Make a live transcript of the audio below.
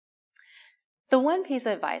The one piece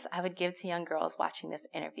of advice I would give to young girls watching this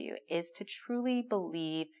interview is to truly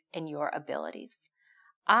believe in your abilities.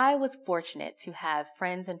 I was fortunate to have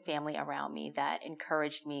friends and family around me that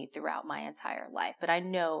encouraged me throughout my entire life, but I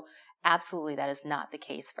know absolutely that is not the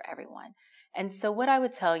case for everyone. And so what I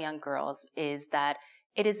would tell young girls is that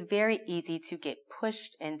it is very easy to get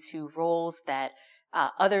pushed into roles that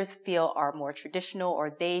others feel are more traditional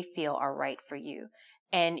or they feel are right for you.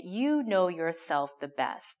 And you know yourself the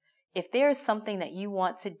best. If there is something that you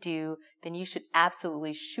want to do, then you should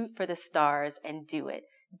absolutely shoot for the stars and do it.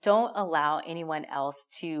 Don't allow anyone else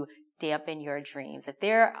to dampen your dreams. If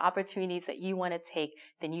there are opportunities that you want to take,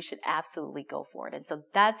 then you should absolutely go for it. And so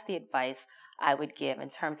that's the advice I would give in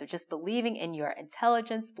terms of just believing in your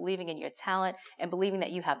intelligence, believing in your talent, and believing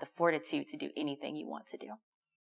that you have the fortitude to do anything you want to do.